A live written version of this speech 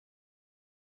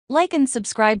Like and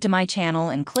subscribe to my channel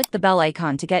and click the bell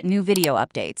icon to get new video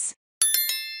updates.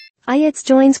 IATSE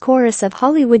joins chorus of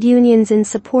Hollywood unions in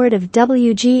support of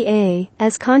WGA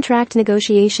as contract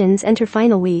negotiations enter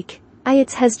final week.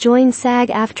 IATSE has joined SAG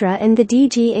AFTRA and the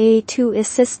DGA to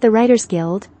assist the Writers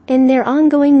Guild in their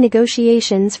ongoing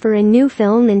negotiations for a new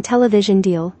film and television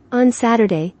deal. On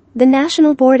Saturday, the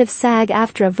National Board of SAG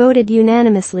AFTRA voted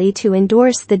unanimously to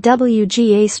endorse the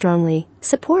WGA strongly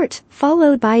support,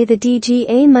 followed by the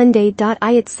DGA Monday.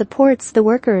 IATSE supports the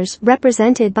workers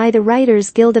represented by the Writers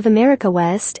Guild of America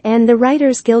West and the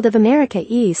Writers Guild of America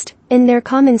East in their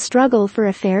common struggle for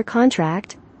a fair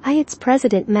contract, IATSE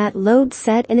President Matt Loeb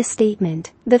said in a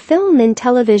statement. The film and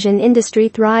television industry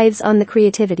thrives on the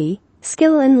creativity,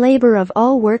 skill and labor of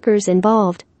all workers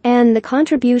involved, and the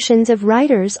contributions of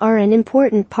writers are an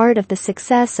important part of the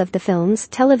success of the films,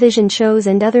 television shows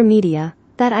and other media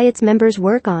that IATSE members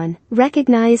work on.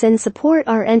 Recognize and support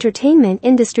our entertainment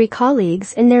industry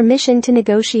colleagues in their mission to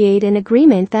negotiate an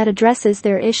agreement that addresses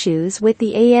their issues with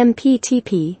the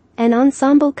AMPTP, an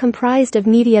ensemble comprised of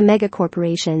media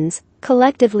megacorporations,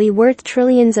 collectively worth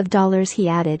trillions of dollars, he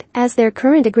added. As their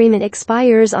current agreement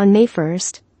expires on May 1,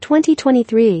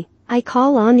 2023, I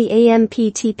call on the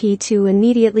AMPTP to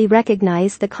immediately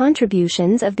recognize the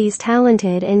contributions of these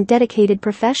talented and dedicated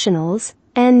professionals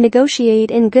and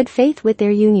negotiate in good faith with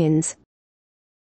their unions.